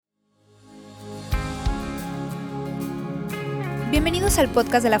Bienvenidos al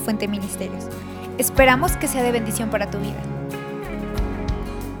podcast de La Fuente Ministerios. Esperamos que sea de bendición para tu vida.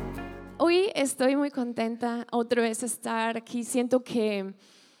 Hoy estoy muy contenta otra vez estar aquí. Siento que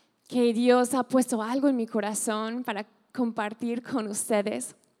Dios ha puesto algo en mi corazón para compartir con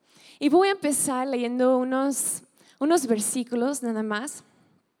ustedes. Y voy a empezar leyendo unos versículos nada más.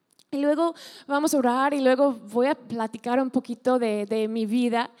 Y luego vamos a orar y luego voy a platicar un poquito de mi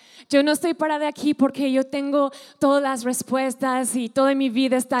vida. Yo no estoy parada aquí porque yo tengo todas las respuestas y toda mi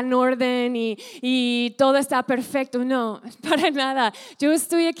vida está en orden y todo está perfecto. No, para nada. Yo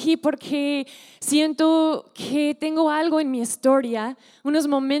estoy aquí porque siento que tengo algo en mi historia, unos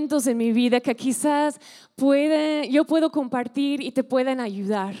momentos en mi vida que quizás yo puedo compartir y te pueden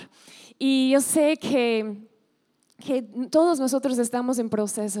ayudar. Y yo sé que todos nosotros estamos en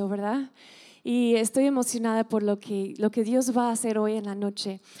proceso, ¿verdad? Y estoy emocionada por lo que Dios va a hacer hoy en la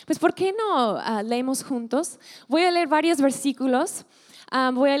noche. Pues, ¿por qué no leemos juntos? Voy a leer varios versículos.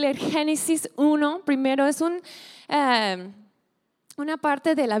 Voy a leer Génesis 1. Primero es una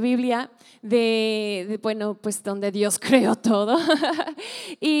parte de la Biblia pues donde Dios creó todo.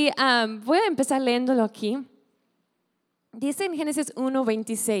 Y voy a empezar leyéndolo aquí. Dice en Génesis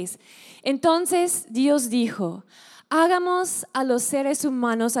 1:26, entonces Dios dijo: hagamos a los seres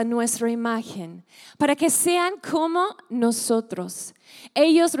humanos a nuestra imagen, para que sean como nosotros.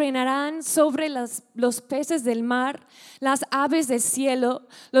 Ellos reinarán sobre los peces del mar, las aves del cielo,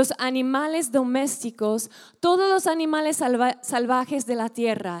 los animales domésticos, todos los animales salvajes de la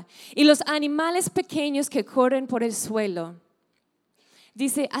tierra y los animales pequeños que corren por el suelo.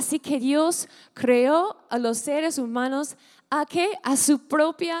 Dice, así que Dios creó a los seres humanos ¿a qué? A su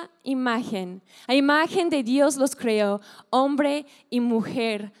propia imagen. A imagen de Dios los creó, hombre y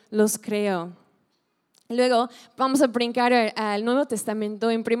mujer los creó. Luego vamos a brincar al Nuevo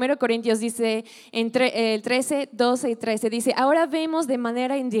Testamento. En 1 Corintios dice, el 13, 12 y 13, dice, ahora vemos de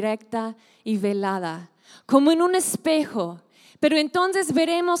manera indirecta y velada, como en un espejo. Pero entonces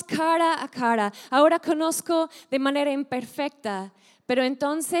veremos cara a cara. Ahora conozco de manera imperfecta, pero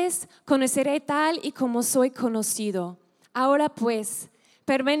entonces conoceré tal y como soy conocido. Ahora pues,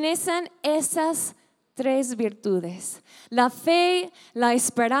 permanecen esas tres virtudes: la fe, la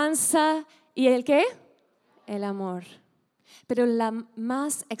esperanza y ¿el qué? El amor. Pero la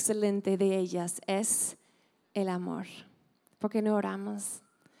más excelente de ellas es el amor. ¿Por qué no oramos?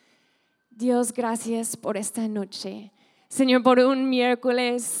 Dios, gracias por esta noche. Señor, por un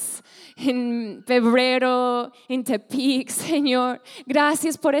miércoles en febrero en Tepic, Señor,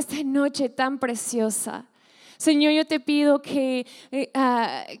 gracias por esta noche tan preciosa. Señor, yo te pido que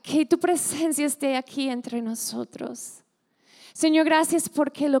tu presencia esté aquí entre nosotros. Señor, gracias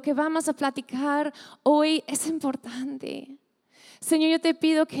porque lo que vamos a platicar hoy es importante. Señor, yo te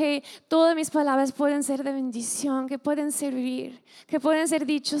pido que todas mis palabras puedan ser de bendición, que pueden servir, que pueden ser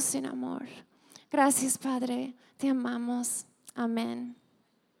dichos en amor. Gracias, Padre. Te amamos. Amén.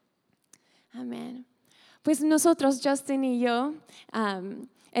 Amén. Pues nosotros, Justin y yo,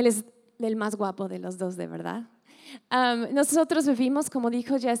 él es el más guapo de los dos, de verdad. Nosotros vivimos, como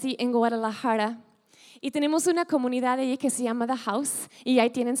dijo Jessie, en Guadalajara. Y tenemos una comunidad allí que se llama The House y ahí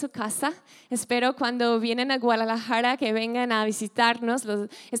tienen su casa. Espero cuando vienen a Guadalajara que vengan a visitarnos.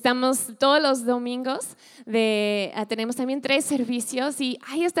 Estamos todos los domingos. Tenemos también 3 servicios y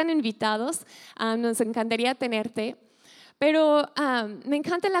ahí están invitados. Nos encantaría tenerte. Pero me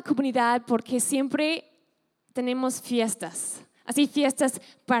encanta la comunidad porque siempre tenemos fiestas. Así fiestas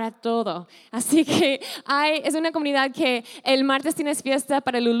para todo. Así que es una comunidad que el martes tienes fiesta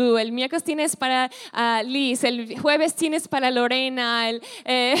para Lulu, el miércoles tienes para Liz, el jueves tienes para Lorena,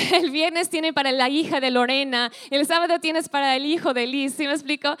 el viernes tienes para la hija de Lorena, el sábado tienes para el hijo de Liz. ¿Sí me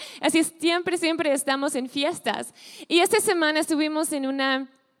explico? Así siempre estamos en fiestas. Y esta semana estuvimos en una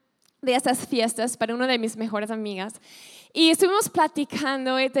de esas fiestas para una de mis mejores amigas. Y estuvimos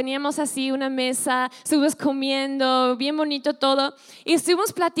platicando y teníamos así una mesa, estuvimos comiendo, bien bonito todo. Y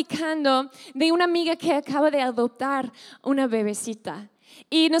estuvimos platicando de una amiga que acaba de adoptar una bebecita.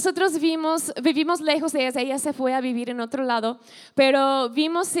 Y nosotros vivimos lejos de ella se fue a vivir en otro lado, pero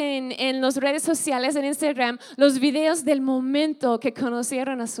vimos en las redes sociales, en Instagram, los videos del momento que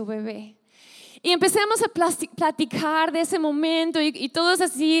conocieron a su bebé. Y empezamos a platicar de ese momento y todos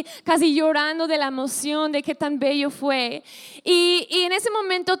así casi llorando de la emoción de qué tan bello fue. Y en ese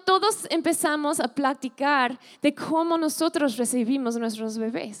momento todos empezamos a platicar de cómo nosotros recibimos nuestros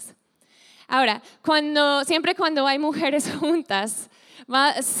bebés. Ahora, siempre cuando hay mujeres juntas,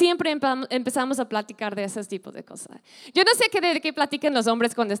 siempre empezamos a platicar de esos tipos de cosas. Yo no sé de qué platican los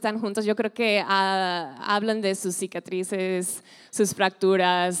hombres cuando están juntos. Yo creo que hablan de sus cicatrices, sus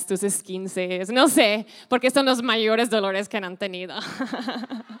fracturas, sus esquinces, no sé, porque son los mayores dolores que han tenido.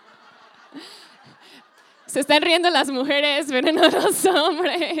 Se están riendo las mujeres, pero no los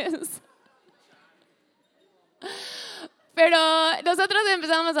hombres. Pero nosotros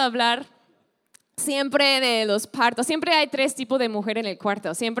empezamos a hablar siempre de los partos. Siempre hay 3 tipos de mujer en el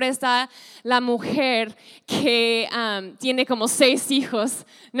cuarto. Siempre está la mujer que tiene como 6 hijos,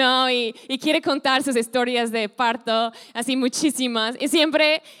 ¿no? Y quiere contar sus historias de parto, así muchísimas. Y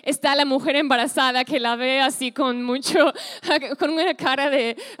siempre está la mujer embarazada que la ve así con una cara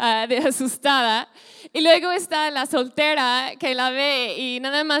de asustada. Y luego está la soltera que la ve y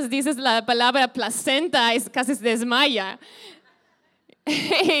nada más dices la palabra placenta y casi se desmaya.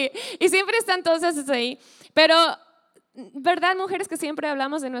 Y siempre están todos esos ahí. Pero, ¿verdad, mujeres, que siempre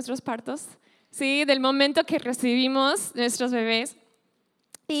hablamos de nuestros partos? ¿Sí? Del momento que recibimos nuestros bebés.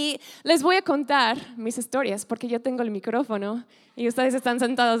 Y les voy a contar mis historias porque yo tengo el micrófono y ustedes están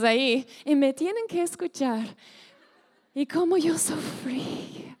sentados ahí y me tienen que escuchar. Y cómo yo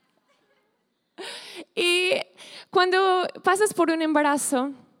sufrí. Y cuando pasas por un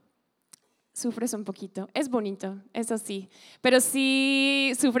embarazo, sufres un poquito. Es bonito, eso sí. Pero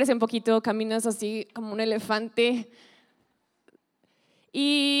sí sufres un poquito, caminas así como un elefante.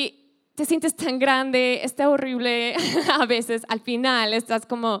 Y te sientes tan grande, está horrible a veces. Al final estás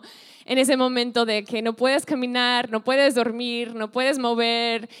como en ese momento de que no puedes caminar, no puedes dormir, no puedes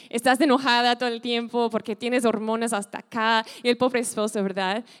mover. Estás enojada todo el tiempo porque tienes hormonas hasta acá. Y el pobre esposo,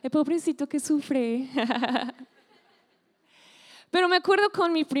 ¿verdad? El pobrecito que sufre. Pero me acuerdo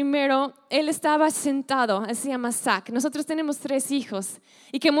con mi primero, él estaba sentado, él se llama Zach. Nosotros tenemos 3 hijos.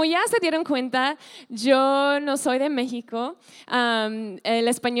 Y como ya se dieron cuenta, yo no soy de México. El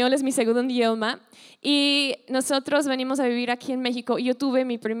español es mi segundo idioma. Y nosotros venimos a vivir aquí en México. Y yo tuve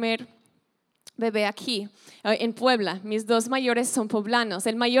mi primer bebé aquí, en Puebla. Mis 2 mayores son poblanos.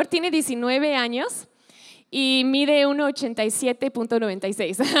 El mayor tiene 19 años. Y mide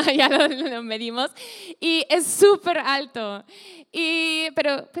 1,87.96, ya lo medimos, y es súper alto,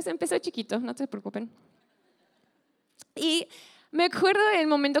 pero pues empezó chiquito, no se preocupen. Y me acuerdo del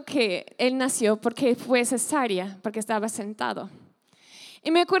momento que él nació porque fue cesárea, porque estaba sentado. Y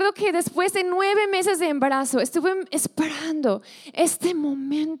me acuerdo que después de 9 meses de embarazo estuve esperando este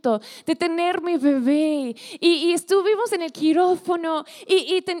momento de tener mi bebé y estuvimos en el quirófano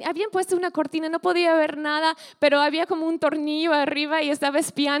y habían puesto una cortina, no podía ver nada, pero había como un tornillo arriba y estaba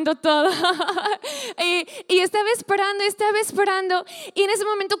espiando todo y estaba esperando y en ese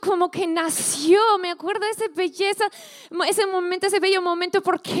momento como que nació. Me acuerdo de esa belleza, ese momento, ese bello momento,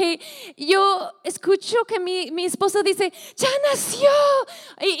 porque yo escucho que mi esposo dice, ya nació.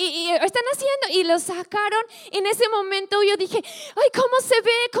 Y están haciendo y lo sacaron. Y en ese momento yo dije, ay, ¿cómo se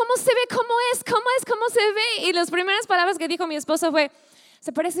ve? ¿Cómo se ve? Y las primeras palabras que dijo mi esposo fue,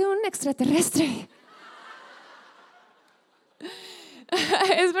 se parece a un extraterrestre.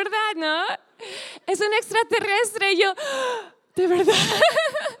 Es verdad, ¿no? Es un extraterrestre. Y yo, ¿de verdad?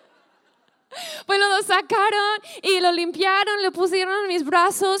 Pues lo sacaron y lo limpiaron, lo pusieron en mis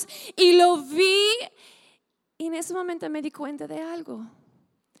brazos y lo vi. Y en ese momento me di cuenta de algo.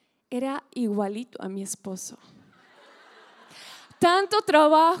 Era igualito a mi esposo. Tanto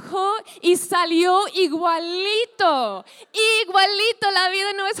trabajo y salió igualito. La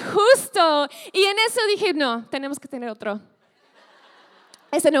vida no es justo. Y en eso dije, no, tenemos que tener otro.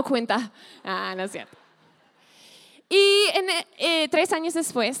 Ese no cuenta. No es cierto. Y 3 años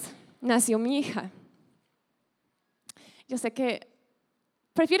después nació mi hija. Yo sé que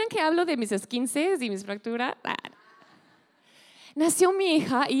prefieren que hablo de mis esquinces y mis fracturas. Nació mi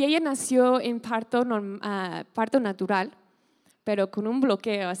hija y ella nació en parto natural, pero con un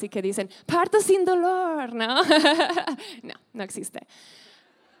bloqueo, así que dicen, parto sin dolor, ¿no? No existe.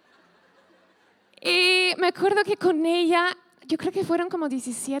 Y me acuerdo que con ella, yo creo que fueron como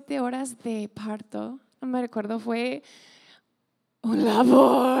 17 horas de parto, no me recuerdo, fue un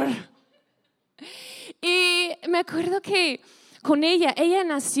labor. Y me acuerdo que con ella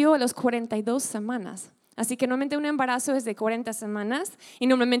nació a los 42 semanas. Así que normalmente un embarazo es de 40 semanas y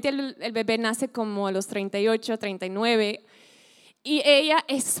normalmente el bebé nace como a los 38, 39. Y ella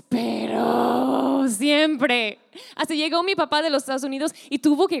esperó siempre. Hasta llegó mi papá de los Estados Unidos y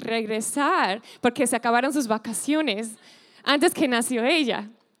tuvo que regresar porque se acabaron sus vacaciones antes que nació ella.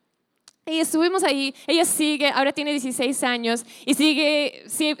 Y estuvimos ahí, ella sigue, ahora tiene 16 años y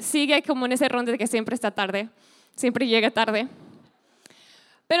sigue como en ese ronde de que siempre está tarde, siempre llega tarde.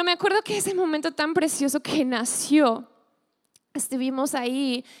 Pero me acuerdo que ese momento tan precioso que nació, estuvimos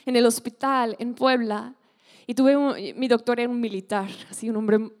ahí en el hospital en Puebla. Y mi doctor era un militar, así un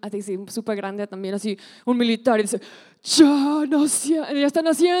hombre así súper grande también, así un militar, y dice, ya están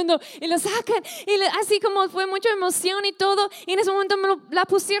haciendo, y lo sacan, y así como fue mucha emoción y todo, y en ese momento la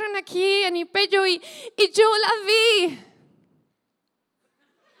pusieron aquí en mi pecho y yo la vi.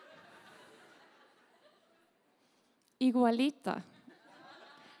 Igualita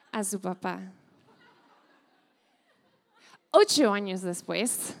a su papá. 8 años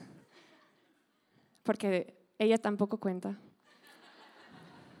después, porque ella tampoco cuenta,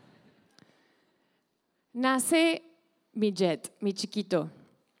 nace mi Jet, mi chiquito.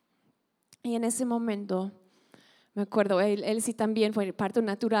 Y en ese momento, me acuerdo, él sí también fue parto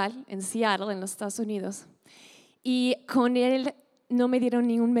natural en Seattle, en los Estados Unidos. Y con él no me dieron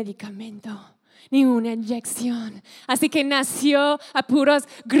ningún medicamento, ni una inyección. Así que nació a puros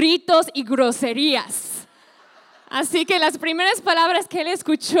gritos y groserías. Así que las primeras palabras que él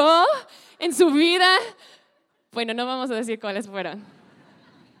escuchó en su vida, bueno, no vamos a decir cuáles fueron.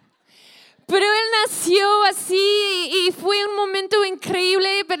 Pero él nació así y fue un momento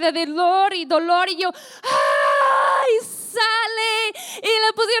increíble de dolor y yo, ¡ay! Sale. Y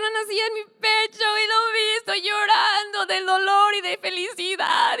le pusieron así en mi pecho y lo vi, estoy llorando del dolor y de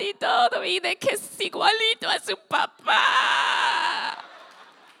felicidad y todo. Y de que es igualito a su papá.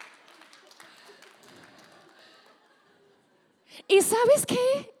 ¿Y sabes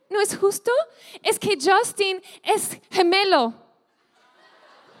qué? ¿No es justo? Es que Justin es gemelo.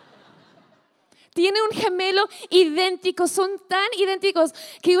 Tiene un gemelo idéntico, son tan idénticos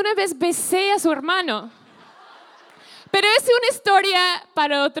que una vez besé a su hermano. Pero es una historia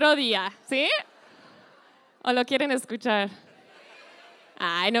para otro día, ¿sí? ¿O lo quieren escuchar?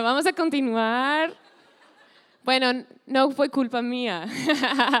 Ay, no, vamos a continuar. Bueno, no fue culpa mía.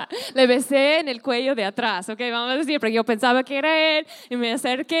 Le besé en el cuello de atrás, ¿ok? Vamos a decir, porque yo pensaba que era él y me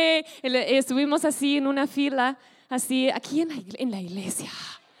acerqué. Y estuvimos así en una fila, así aquí en la iglesia.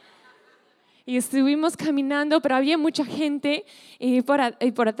 Y estuvimos caminando, pero había mucha gente y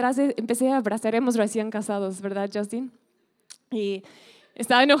por atrás empecé a abrazar, éramos recién casados, ¿verdad, Justin? Y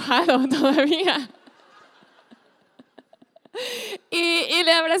estaba enojado todavía. Y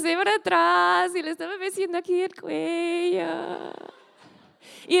le abracé por atrás y le estaba besando aquí el cuello.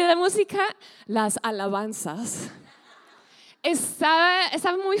 Y la música, las alabanzas.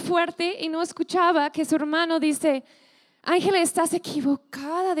 Estaba muy fuerte y no escuchaba que su hermano dice, Ángela, estás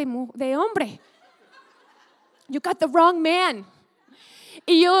equivocada de hombre. You got the wrong man.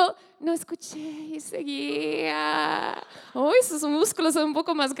 Y yo no escuché y seguía. Uy, sus músculos son un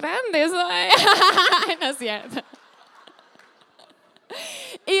poco más grandes. No es cierto.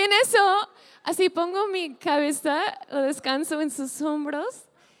 Y en eso, así pongo mi cabeza, lo descanso en sus hombros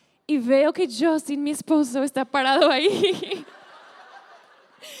y veo que Justin, mi esposo, está parado ahí.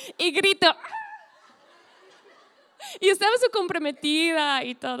 Y grito. Y estaba su comprometida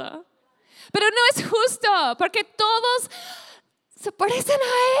y todo. Pero no es justo, porque todos se parecen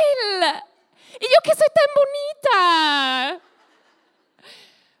a él. Y yo que soy tan bonita.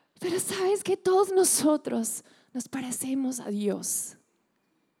 Pero sabes que todos nosotros nos parecemos a Dios.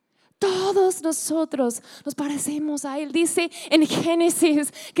 Todos nosotros nos parecemos a Él. Dice en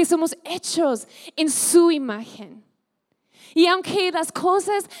Génesis que somos hechos en su imagen. Y aunque las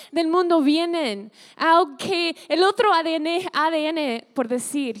cosas del mundo vienen, aunque el otro ADN, por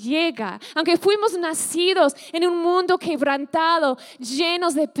decir, llega, aunque fuimos nacidos en un mundo quebrantado,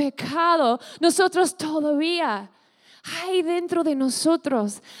 llenos de pecado, nosotros todavía, dentro de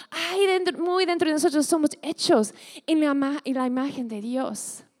nosotros, muy dentro de nosotros somos hechos en la imagen de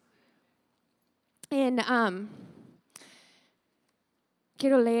Dios.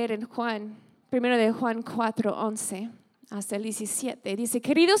 Quiero leer en primero de Juan 4:11 hasta el 17. Dice,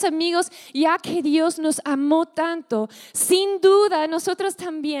 queridos amigos, ya que Dios nos amó tanto, sin duda nosotros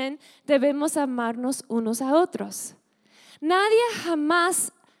también debemos amarnos unos a otros. Nadie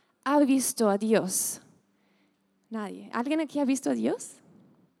jamás ha visto a Dios. Nadie. ¿Alguien aquí ha visto a Dios?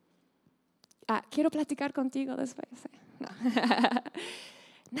 Quiero platicar contigo después. No.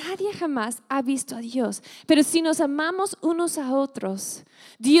 Nadie jamás ha visto a Dios, pero si nos amamos unos a otros,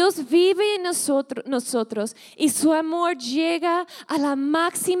 Dios vive en nosotros y su amor llega a la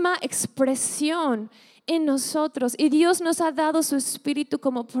máxima expresión en nosotros. Y Dios nos ha dado su Espíritu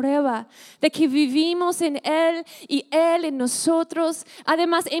como prueba de que vivimos en Él y Él en nosotros.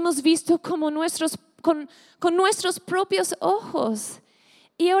 Además, hemos visto como con nuestros propios ojos.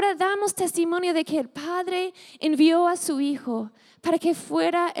 Y ahora damos testimonio de que el Padre envió a su Hijo para que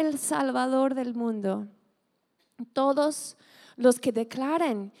fuera el Salvador del mundo. Todos los que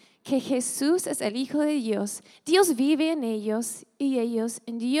declaran que Jesús es el Hijo de Dios. Dios vive en ellos y ellos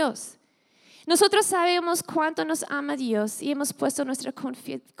en Dios. Nosotros sabemos cuánto nos ama Dios y hemos puesto nuestra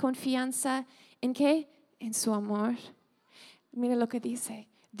confianza ¿en qué? En su amor. Mira lo que dice.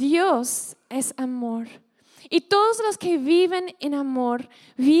 Dios es amor. Y todos los que viven en amor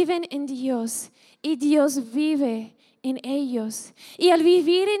viven en Dios y Dios vive en ellos. Y al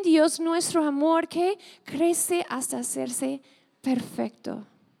vivir en Dios, nuestro amor que crece hasta hacerse perfecto.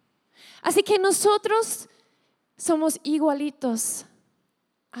 Así que nosotros somos igualitos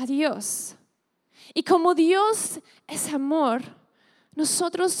a Dios. Y como Dios es amor,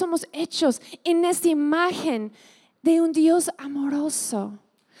 nosotros somos hechos en esta imagen de un Dios amoroso.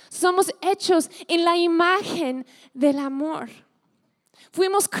 Somos hechos en la imagen del amor.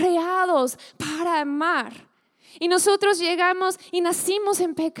 Fuimos creados para amar. Y nosotros llegamos y nacimos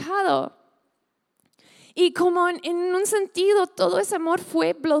en pecado. Y como en un sentido todo ese amor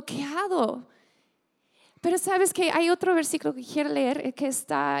fue bloqueado. Pero sabes que hay otro versículo que quiero leer que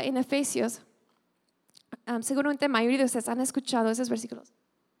está en Efesios. Seguramente la mayoría de ustedes han escuchado esos versículos.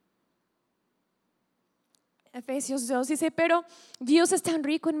 Efesios 2 dice, pero Dios es tan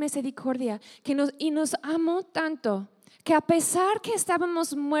rico en misericordia y nos amó tanto que a pesar que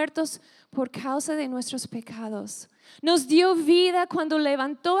estábamos muertos por causa de nuestros pecados, nos dio vida cuando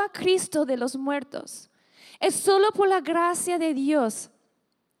levantó a Cristo de los muertos. Es solo por la gracia de Dios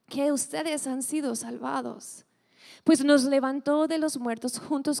que ustedes han sido salvados. Pues nos levantó de los muertos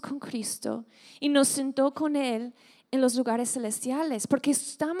juntos con Cristo y nos sentó con Él en los lugares celestiales, porque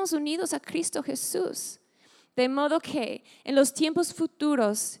estamos unidos a Cristo Jesús. De modo que en los tiempos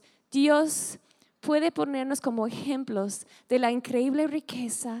futuros Dios puede ponernos como ejemplos de la increíble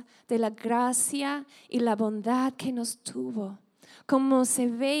riqueza, de la gracia y la bondad que nos tuvo, como se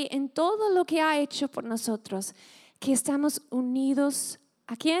ve en todo lo que ha hecho por nosotros, que estamos unidos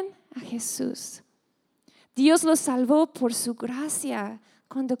 ¿a quién? A Jesús. Dios los salvó por su gracia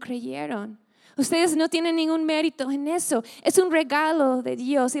cuando creyeron. Ustedes no tienen ningún mérito en eso. Es un regalo de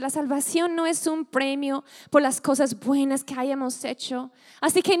Dios y la salvación no es un premio por las cosas buenas que hayamos hecho.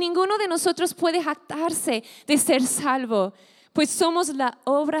 Así que ninguno de nosotros puede jactarse de ser salvo, pues somos la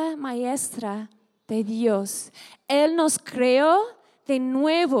obra maestra de Dios. Él nos creó de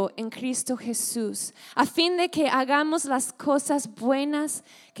nuevo en Cristo Jesús, a fin de que hagamos las cosas buenas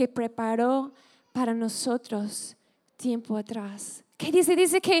que preparó para nosotros tiempo atrás. ¿Qué dice?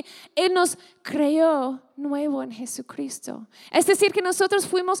 Dice que Él nos creó nuevo en Jesucristo. Es decir, que nosotros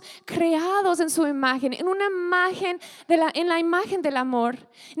fuimos creados en su imagen, en una imagen en la imagen del amor.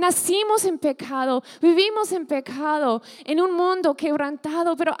 Nacimos en pecado, vivimos en pecado, en un mundo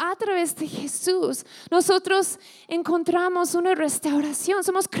quebrantado, pero a través de Jesús nosotros encontramos una restauración.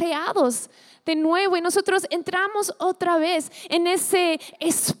 Somos creados de nuevo y nosotros entramos otra vez en ese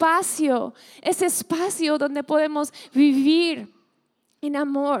espacio donde podemos vivir en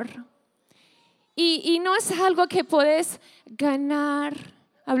amor. Y no es algo que puedes ganar.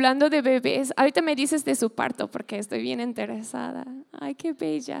 Hablando de bebés, ahorita me dices de su parto porque estoy bien interesada. Ay, qué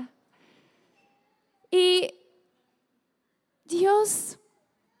bella. Y Dios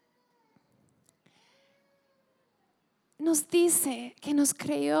nos dice que nos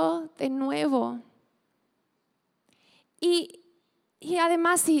creó de nuevo. Y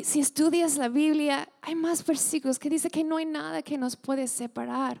además, si estudias la Biblia, hay más versículos que dice que no hay nada que nos puede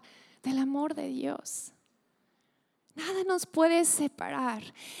separar del amor de Dios. Nada nos puede separar.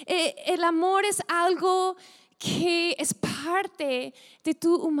 El amor es algo que es parte de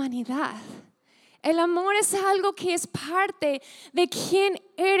tu humanidad. El amor es algo que es parte de quién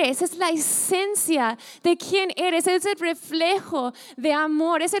eres, es la esencia de quién eres, es el reflejo de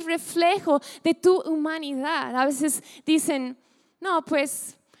amor, es el reflejo de tu humanidad. A veces dicen, no,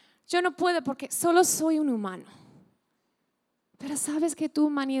 pues yo no puedo porque solo soy un humano. Pero sabes que tu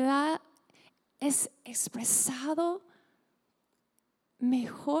humanidad es expresado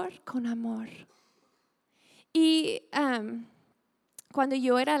mejor con amor. Y cuando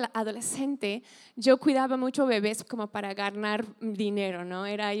yo era adolescente, yo cuidaba mucho bebés como para ganar dinero, ¿no?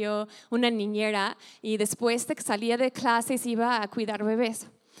 Era yo una niñera y después de que salía de clases iba a cuidar bebés.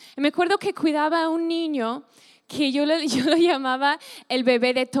 Y me acuerdo que cuidaba a un niño que yo lo llamaba el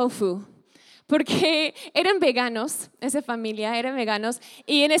bebé de tofu, porque eran veganos, esa familia eran veganos,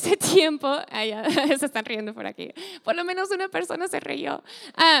 y en ese tiempo, se están riendo por aquí, por lo menos una persona se rió.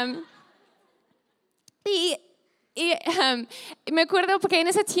 Me acuerdo porque en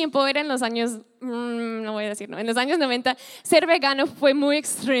ese tiempo eran los años, no voy a decir, no, en los años 90, ser vegano fue muy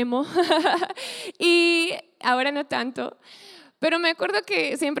extremo y ahora no tanto. Pero me acuerdo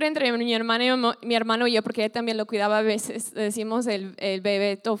que siempre entre mi hermano y yo, porque él también lo cuidaba a veces, le decimos el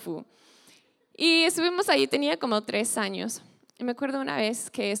bebé tofu. Y estuvimos ahí, tenía como 3 años. Y me acuerdo una vez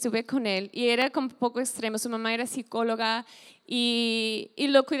que estuve con él y era como un poco extremo. Su mamá era psicóloga y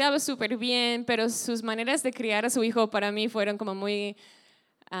lo cuidaba súper bien, pero sus maneras de criar a su hijo para mí fueron como muy,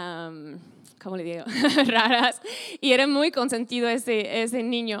 ¿cómo le digo? raras. Y era muy consentido ese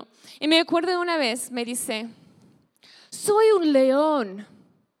niño. Y me acuerdo una vez, me dice, soy un león.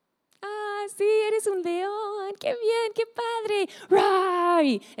 Ah, sí, eres un león. Qué bien, qué padre.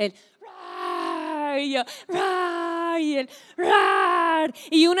 ¡Ray! El ¡rar! Y yo, ¡rar! Y el ¡rar!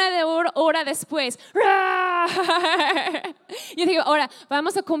 Y una hora después, ¡rar! Yo digo, ahora,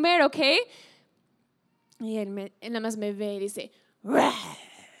 vamos a comer, ¿ok? Y él nada más me ve y dice, ¡rar!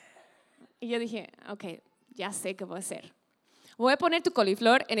 Y yo dije, ok, ya sé qué voy a hacer. Voy a poner tu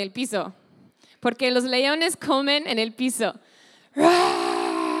coliflor en el piso, porque los leones comen en el piso.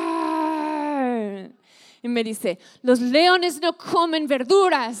 Y me dice, los leones no comen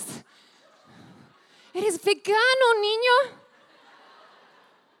verduras. ¿Eres vegano, niño?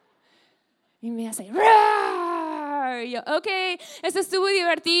 Y me hace, y yo, ok, eso estuvo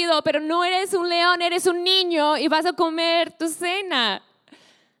divertido, pero no eres un león, eres un niño y vas a comer tu cena.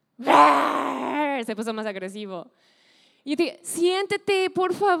 Se puso más agresivo. Y yo dije, siéntete,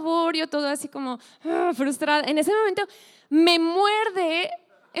 por favor. Yo todo así como frustrada. En ese momento me muerde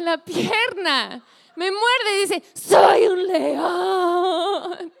en la pierna. Me muerde y dice, soy un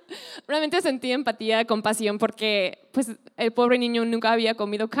león. Realmente sentí empatía, compasión, porque pues, el pobre niño nunca había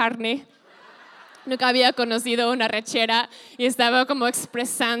comido carne. Nunca había conocido una rechera y estaba como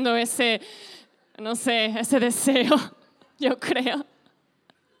expresando ese deseo, yo creo.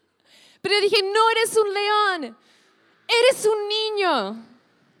 Pero yo dije, no eres un león, eres un niño.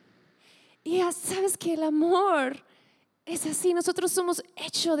 Y ya sabes que el amor es así, nosotros somos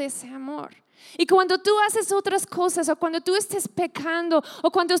hechos de ese amor. Y cuando tú haces otras cosas, o cuando tú estés pecando, o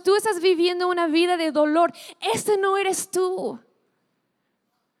cuando tú estás viviendo una vida de dolor, ese no eres tú.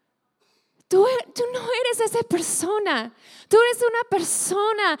 Tú no eres esa persona. Tú eres una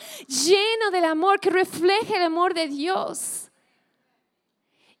persona llena del amor que refleja el amor de Dios.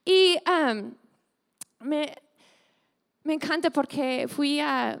 Y me encanta porque fui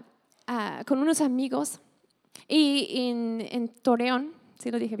con unos amigos y en Torreón,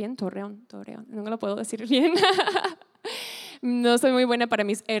 ¿sí lo dije bien? Torreón, no lo puedo decir bien. No soy muy buena para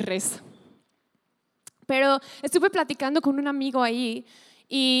mis R's. Pero estuve platicando con un amigo ahí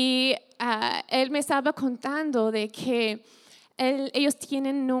y él me estaba contando de que ellos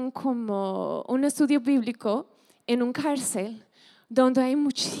tienen un estudio bíblico en un cárcel donde hay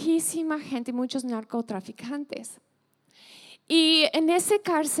muchísima gente, muchos narcotraficantes. Y en ese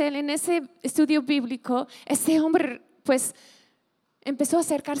cárcel, en ese estudio bíblico, ese hombre pues empezó a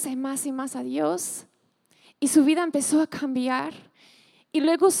acercarse más y más a Dios y su vida empezó a cambiar. Y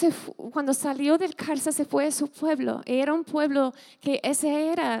luego cuando salió del cárcel se fue a su pueblo. Era un pueblo que ese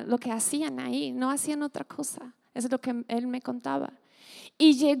era lo que hacían ahí, no hacían otra cosa. Eso es lo que él me contaba.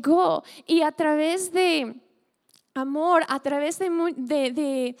 Y llegó y a través de amor, a través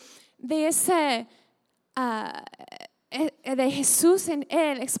de ese de Jesús en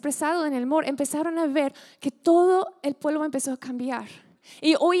él, expresado en el amor, empezaron a ver que todo el pueblo empezó a cambiar.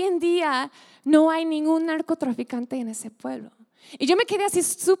 Y hoy en día no hay ningún narcotraficante en ese pueblo. Y yo me quedé así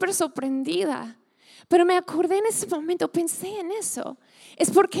súper sorprendida. Pero me acordé en ese momento, pensé en eso.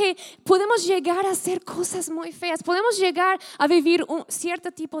 Es porque podemos llegar a hacer cosas muy feas, podemos llegar a vivir un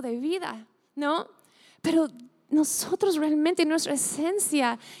cierto tipo de vida, ¿no? Pero nosotros realmente, nuestra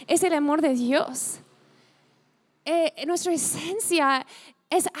esencia es el amor de Dios. Nuestra esencia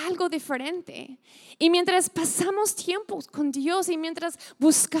es algo diferente. Y mientras pasamos tiempo con Dios y mientras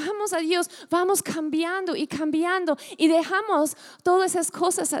buscamos a Dios, vamos cambiando y dejamos todas esas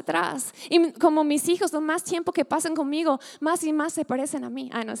cosas atrás. Y como mis hijos, lo más tiempo que pasan conmigo, más y más se parecen a mí.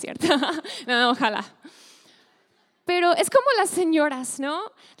 No es cierto. No, ojalá. Pero es como las señoras, ¿no?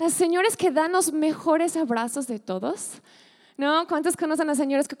 Las señoras que dan los mejores abrazos de todos, ¿no? ¿Cuántos conocen a las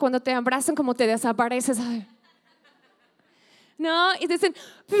señoras que cuando te abrazan como te desapareces? Ay. No, y dicen,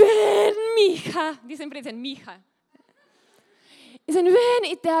 ven, mija. Siempre dicen, mija. Dicen,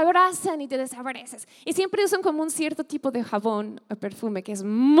 ven, y te abrazan y te desapareces. Y siempre usan como un cierto tipo de jabón o perfume que es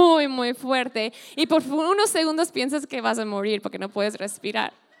muy, muy fuerte. Y por unos segundos piensas que vas a morir porque no puedes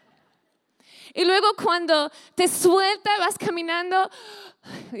respirar. Y luego cuando te suelta, vas caminando,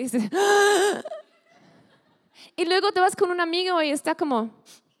 y dices, ¡ah! Y luego te vas con un amigo y está como,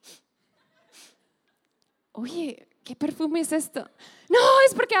 oye, ¿qué perfume es esto? No,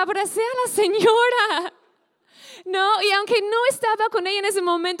 es porque abracé a la señora. No, y aunque no estaba con ella en ese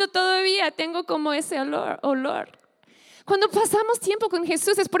momento, todavía tengo como ese olor. Cuando pasamos tiempo con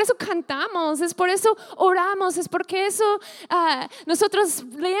Jesús, es por eso cantamos, es por eso oramos, es porque eso nosotros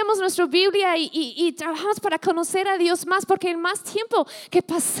leemos nuestra Biblia y trabajamos para conocer a Dios más, porque el más tiempo que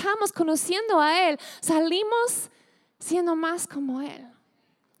pasamos conociendo a Él, salimos siendo más como Él.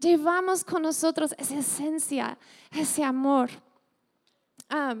 Llevamos con nosotros esa esencia, ese amor.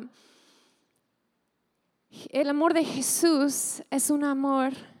 El amor de Jesús es un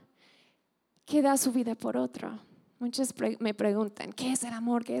amor que da su vida por otro. Muchos me preguntan, ¿qué es el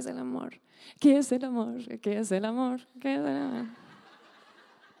amor? ¿Qué es el amor? ¿Qué es el amor? ¿Qué es el amor? ¿Qué es el amor?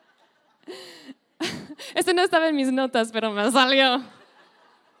 Esto no estaba en mis notas, pero me salió.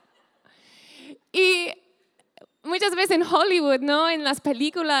 Y muchas veces en Hollywood, ¿no? En las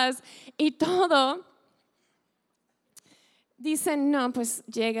películas y todo, dicen, no, pues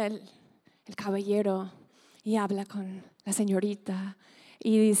llega el caballero y habla con la señorita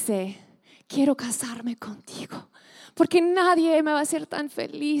y dice, quiero casarme contigo, porque nadie me va a hacer tan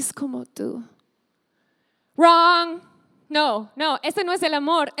feliz como tú. Wrong. No, ese no es el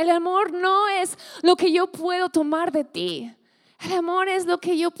amor. El amor no es lo que yo puedo tomar de ti. El amor es lo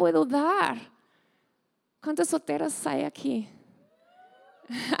que yo puedo dar. ¿Cuántas solteras hay aquí?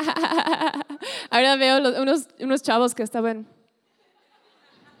 Ahora veo unos chavos que estaban.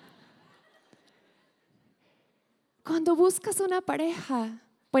 Cuando buscas una pareja,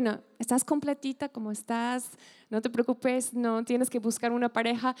 bueno, estás completita como estás, no te preocupes, no tienes que buscar una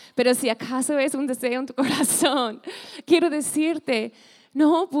pareja, pero si acaso es un deseo en tu corazón, quiero decirte,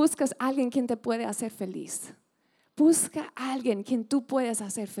 no buscas a alguien quien te puede hacer feliz. Busca a alguien quien tú puedes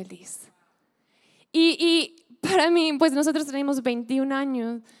hacer feliz. Y para mí, pues nosotros tenemos 21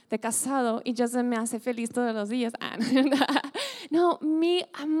 años de casado y ya se me hace feliz todos los días. No, mi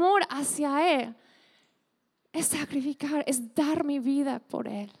amor hacia Él es sacrificar, es dar mi vida por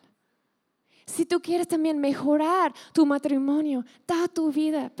Él. Si tú quieres también mejorar tu matrimonio, da tu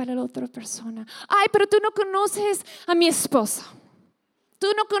vida para la otra persona. Ay, pero tú no conoces a mi esposo. Tú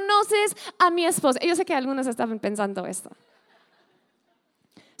no conoces a mi esposa. Yo sé que algunos estaban pensando esto.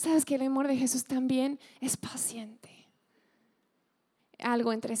 ¿Sabes que el amor de Jesús también es paciente?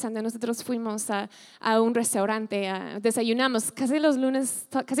 Algo interesante, nosotros fuimos a un restaurante, desayunamos, casi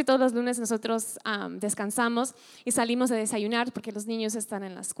todos los lunes nosotros descansamos y salimos a desayunar porque los niños están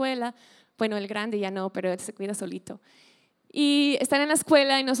en la escuela, bueno, el grande ya no, pero él se cuida solito. Y están en la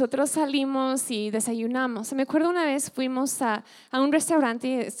escuela y nosotros salimos y desayunamos. Me acuerdo una vez fuimos a un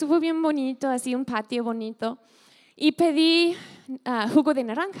restaurante, estuvo bien bonito, así un patio bonito, y pedí jugo de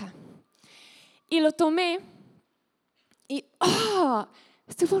naranja y lo tomé. Y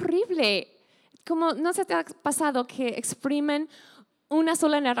estuvo horrible. Como no se te ha pasado que exprimen una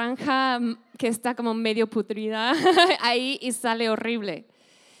sola naranja que está como medio putrida ahí y sale horrible.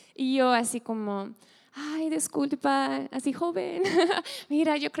 Y yo así como, ay, disculpa, así joven,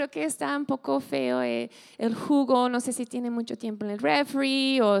 mira, yo creo que está un poco feo el jugo, no sé si tiene mucho tiempo en el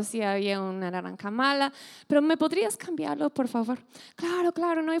refri o si había una naranja mala, pero ¿me podrías cambiarlo, por favor?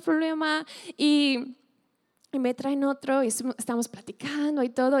 Claro, no hay problema. Y me traen otro y estamos platicando y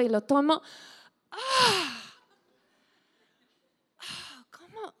todo y lo tomo.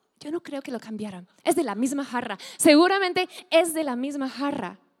 ¿Cómo? Yo no creo que lo cambiaran. Es de la misma jarra. Seguramente es de la misma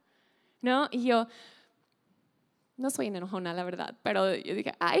jarra, ¿no? Y yo no soy enojona, la verdad, pero yo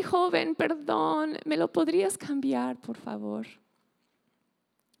dije, ay, joven, perdón, ¿me lo podrías cambiar, por favor?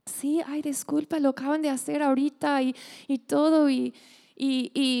 Sí, ay, disculpa, lo acaban de hacer ahorita y todo y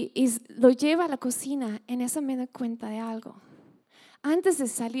lo lleva a la cocina. En eso me doy cuenta de algo. Antes de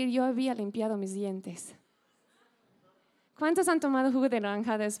salir yo había limpiado mis dientes. ¿Cuántos han tomado jugo de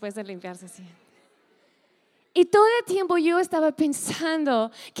naranja después de limpiarse así? Y todo el tiempo yo estaba pensando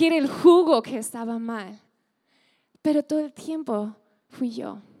que era el jugo que estaba mal, pero todo el tiempo fui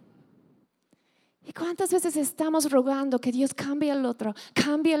yo. ¿Y cuántas veces estamos rogando que Dios cambie el otro,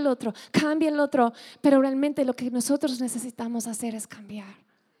 pero realmente lo que nosotros necesitamos hacer es cambiar?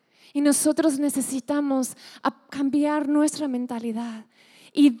 Y nosotros necesitamos cambiar nuestra mentalidad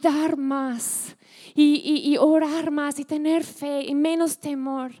y dar más y orar más y tener fe y menos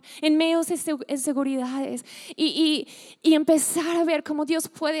temor en medio de inseguridades y empezar a ver cómo Dios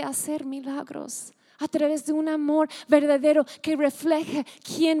puede hacer milagros a través de un amor verdadero que refleje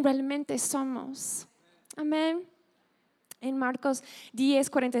quién realmente somos. Amén. En Marcos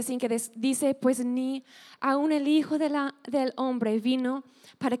 10:45 dice, pues ni aun el Hijo del Hombre vino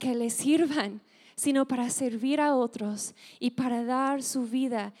para que le sirvan, sino para servir a otros y para dar su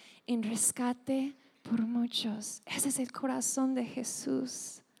vida en rescate por muchos. Ese es el corazón de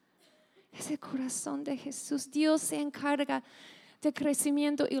Jesús. ese corazón de Jesús. Dios se encarga del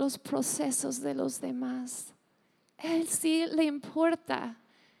crecimiento y los procesos de los demás. Él sí le importa,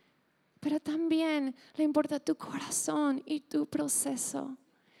 pero también le importa tu corazón y tu proceso.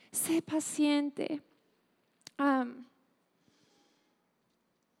 Sé paciente.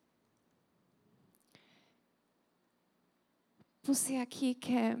 Puse aquí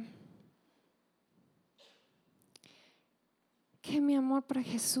que mi amor para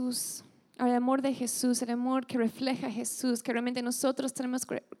Jesús, el amor de Jesús, el amor que refleja a Jesús, que realmente nosotros tenemos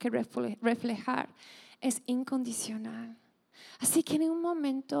que reflejar, es incondicional. Así que en un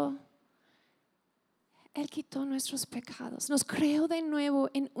momento Él quitó nuestros pecados, nos creó de nuevo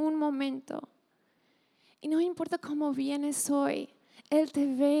en un momento. Y no importa cómo vienes hoy, Él te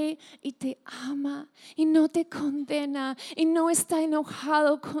ve y te ama y no te condena y no está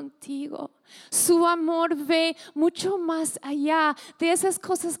enojado contigo. Su amor ve mucho más allá de esas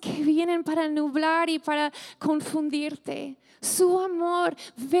cosas que vienen para nublar y para confundirte. Su amor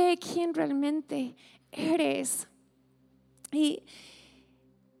ve quién realmente eres. Y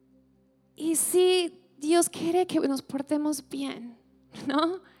sí, Dios quiere que nos portemos bien,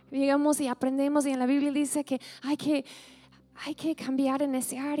 ¿no? Digamos y aprendemos, y en la Biblia dice que hay que cambiar en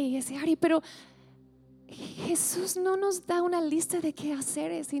ese área y ese área, pero Jesús no nos da una lista de qué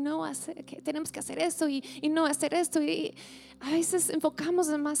hacer y no hacer, que tenemos que hacer esto y no hacer esto, y a veces enfocamos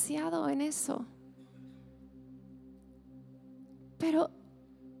demasiado en eso. Pero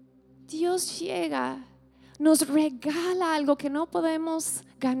Dios llega, nos regala algo que no podemos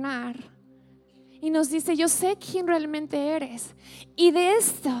ganar y nos dice: yo sé quién realmente eres, y de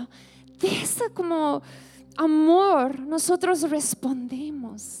ese como amor nosotros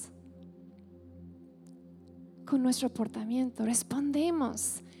respondemos con nuestro comportamiento,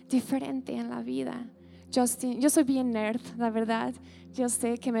 respondemos diferente en la vida. Justin, yo soy bien nerd, la verdad. Yo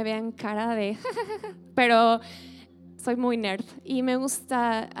sé que me vean cara de pero soy muy nerd y me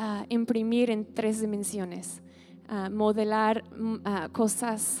gusta imprimir en 3 dimensiones, modelar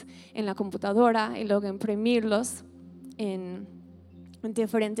cosas en la computadora y luego imprimirlos en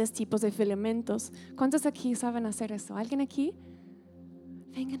diferentes tipos de filamentos. ¿Cuántos aquí saben hacer eso? ¿Alguien aquí?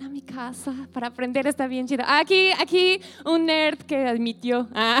 Vengan a mi casa para aprender, está bien chido. Aquí un nerd que admitió.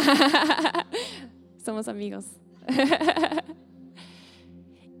 Somos amigos.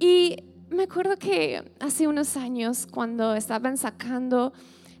 Y me acuerdo que hace unos años, cuando estaban sacando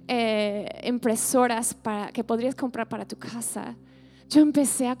impresoras que podrías comprar para tu casa, yo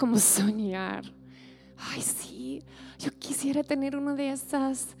empecé a como soñar. Ay, sí, yo quisiera tener una de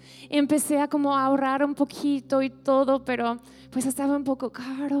esas. Empecé a como ahorrar un poquito y todo, pero pues estaba un poco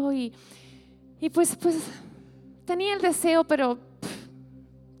caro y pues tenía el deseo, pero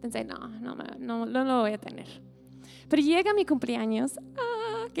pensé, no lo voy a tener. Pero llega mi cumpleaños,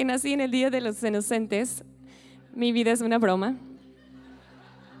 que nací en el Día de los Inocentes. Mi vida es una broma.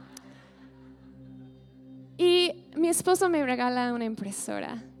 Y mi esposo me regala una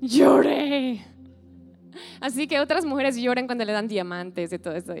impresora. Lloré. Así que otras mujeres lloran cuando le dan diamantes y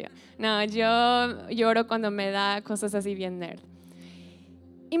todo eso. No, yo lloro cuando me da cosas así bien nerd.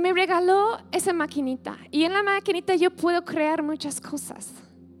 Y me regaló esa maquinita. Y en la maquinita yo puedo crear muchas cosas.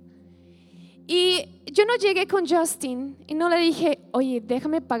 Y yo no llegué con Justin y no le dije: oye,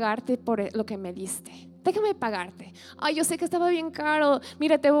 déjame pagarte por lo que me diste. Déjame pagarte. Ay, yo sé que estaba bien caro.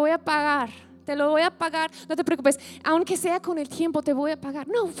 Mira, te voy a pagar. Te lo voy a pagar. No te preocupes. Aunque sea con el tiempo, te voy a pagar.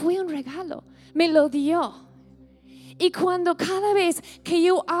 No, fue un regalo. Me lo dio. Y cuando cada vez que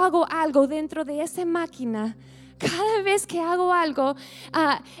yo hago algo dentro de esa máquina, cada vez que hago algo,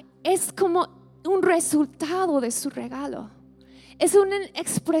 es como un resultado de su regalo. Es una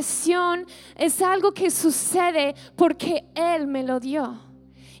expresión, es algo que sucede porque Él me lo dio.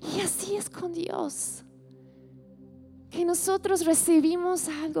 Y así es con Dios, que nosotros recibimos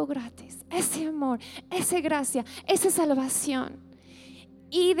algo gratis, ese amor, esa gracia, esa salvación.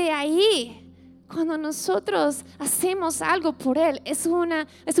 Y de ahí, cuando nosotros hacemos algo por Él, es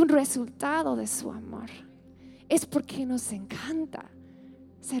un resultado de su amor. Es porque nos encanta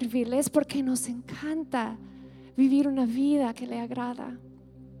servirle, es porque nos encanta vivir una vida que le agrada.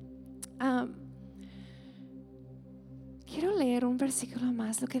 Quiero leer un versículo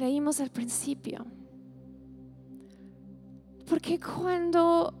más, lo que leímos al principio. Porque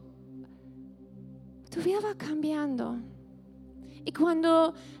cuando tu vida va cambiando y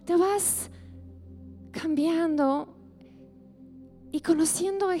cuando te vas cambiando y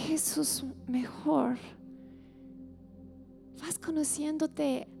conociendo a Jesús mejor, vas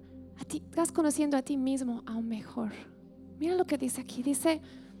conociendo a ti mismo aún mejor. Mira lo que dice aquí. Dice: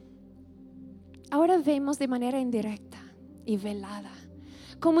 ahora vemos de manera indirecta y velada,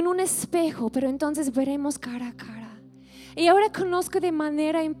 como en un espejo, pero entonces veremos cara a cara. Y ahora conozco de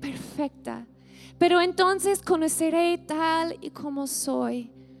manera imperfecta, pero entonces conoceré tal y como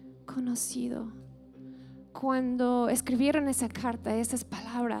soy conocido. Cuando escribieron esa carta, esas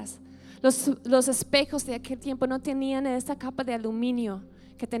palabras, los espejos de aquel tiempo no tenían esa capa de aluminio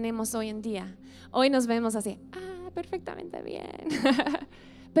que tenemos hoy en día. Hoy nos vemos así, perfectamente bien.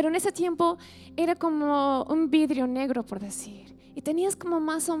 Pero en ese tiempo era como un vidrio negro, por decir, y tenías como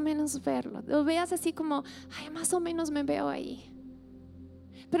más o menos verlo. Lo veas así como, más o menos me veo ahí.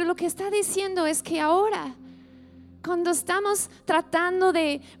 Pero lo que está diciendo es que ahora, cuando estamos tratando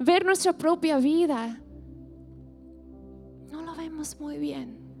de ver nuestra propia vida, no lo vemos muy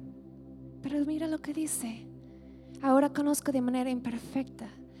bien. Pero mira lo que dice: ahora conozco de manera imperfecta,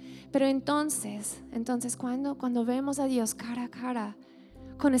 pero entonces cuando vemos a Dios cara a cara,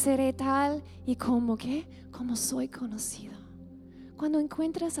 conoceré tal y como soy conocido. Cuando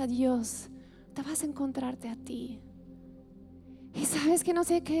encuentras a Dios, te vas a encontrarte a ti. Y sabes que no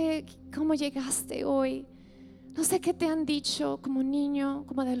sé cómo llegaste hoy. No sé qué te han dicho como niño,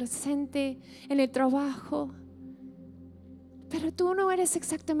 como adolescente, en el trabajo. Pero tú no eres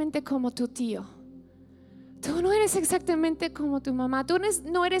exactamente como tu tío. Tú no eres exactamente como tu mamá. Tú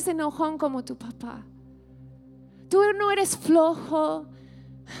no eres enojón como tu papá. Tú no eres flojo.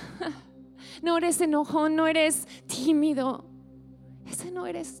 No eres enojón, no eres tímido. Ese no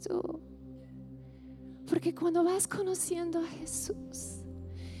eres tú. Porque cuando vas conociendo a Jesús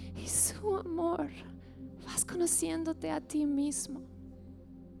y su amor, vas conociéndote a ti mismo.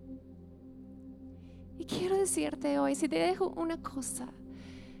 Y quiero decirte hoy, si te dejo una cosa,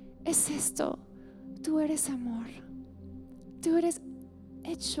 es esto: tú eres amor. Tú eres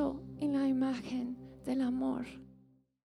hecho en la imagen del amor.